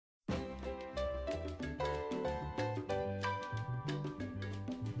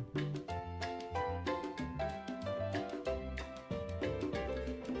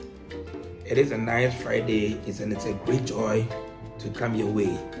It is a nice Friday, and it's a great joy to come your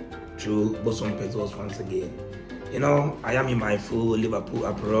way through Bosompixels once again. You know, I am in my full Liverpool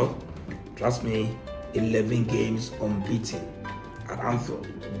apparel. Trust me, 11 games unbeaten at Anfield.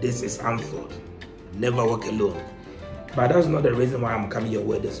 This is Anfield. Never walk alone. But that's not the reason why I'm coming your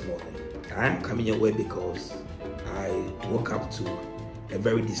way this morning. I am coming your way because I woke up to a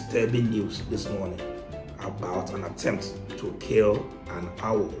very disturbing news this morning about an attempt to kill an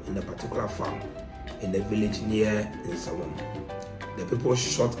owl in a particular farm in the village near Nsawam. The people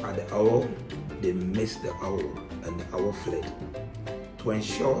shot at the owl, they missed the owl, and the owl fled. To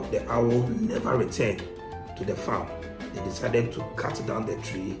ensure the owl never returned to the farm, they decided to cut down the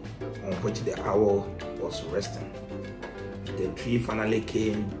tree on which the owl was resting. The tree finally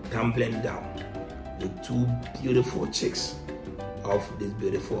came tumbling down with two beautiful chicks of this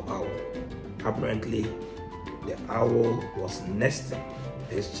beautiful owl. Apparently, the owl was nesting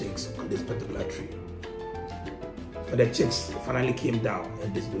its chicks on this particular tree. When the chicks finally came down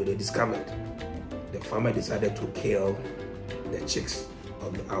and they discovered, the farmer decided to kill the chicks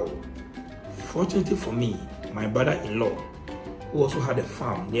of the owl. Fortunately for me, my brother-in-law, who also had a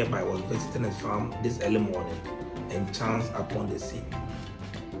farm nearby, was visiting his farm this early morning and chanced upon the scene.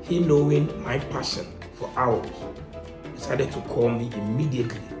 He, knowing my passion for owls, decided to call me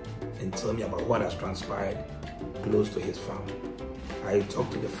immediately and tell me about what has transpired close to his farm. I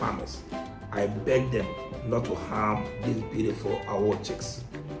talked to the farmers. I begged them not to harm these beautiful owl chicks.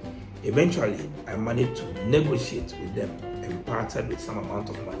 Eventually, I managed to negotiate with them and parted with some amount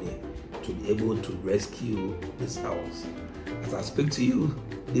of money to be able to rescue these owls. As I speak to you,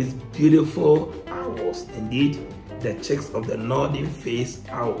 these beautiful owls, indeed the chicks of the northern face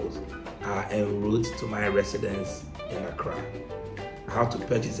owls, are en route to my residence in Accra. I have to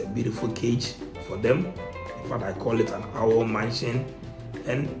purchase a beautiful cage for them. In fact, I call it an owl mansion,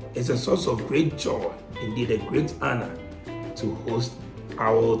 and it's a source of great joy, indeed a great honor, to host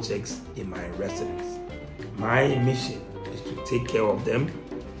owl chicks in my residence. My mission is to take care of them,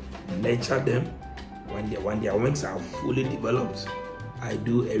 nurture them. When their wings are fully developed, I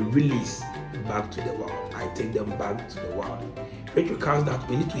do a release back to the wild. I take them back to the wild. Which requires that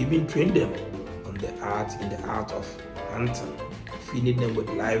we need to even train them in the art of hunting, feeding them with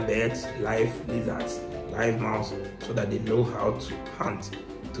live birds, live lizards, live mouse, so that they know how to hunt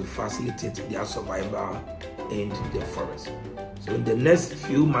to facilitate their survival in the forest. So in the next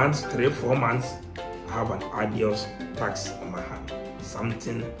few months, 3-4 months, I have an arduous task on my hand,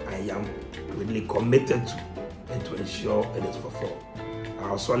 something I am really committed to, and to ensure it is fulfilled. I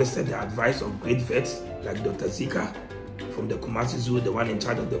have solicited the advice of great vets like Dr. Zika from the Kumasi Zoo, the one in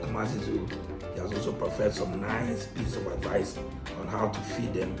charge of the Kumasi Zoo. He has also preferred some nice piece of advice on how to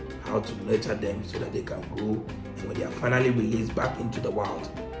feed them, how to nurture them so that they can grow, and when they are finally released back into the wild,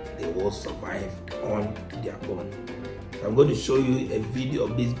 they will survive on their own. So I'm going to show you a video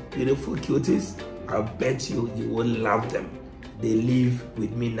of these beautiful cuties. I bet you will love them. They live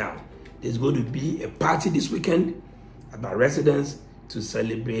with me now. There's going to be a party this weekend at my residence to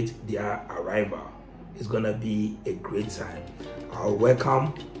celebrate their arrival. It's going to be a great time. I'll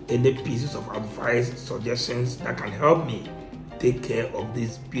welcome any pieces of advice, suggestions that can help me take care of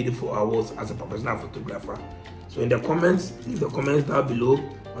these beautiful owls as a professional photographer. So in the comments, leave the comments down below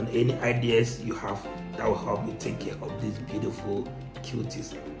on any ideas you have that will help me take care of these beautiful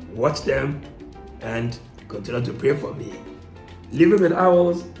cuties. Watch them and continue to pray for me. Living with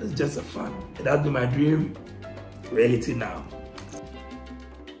owls is just a fun. It has been my dream, reality now.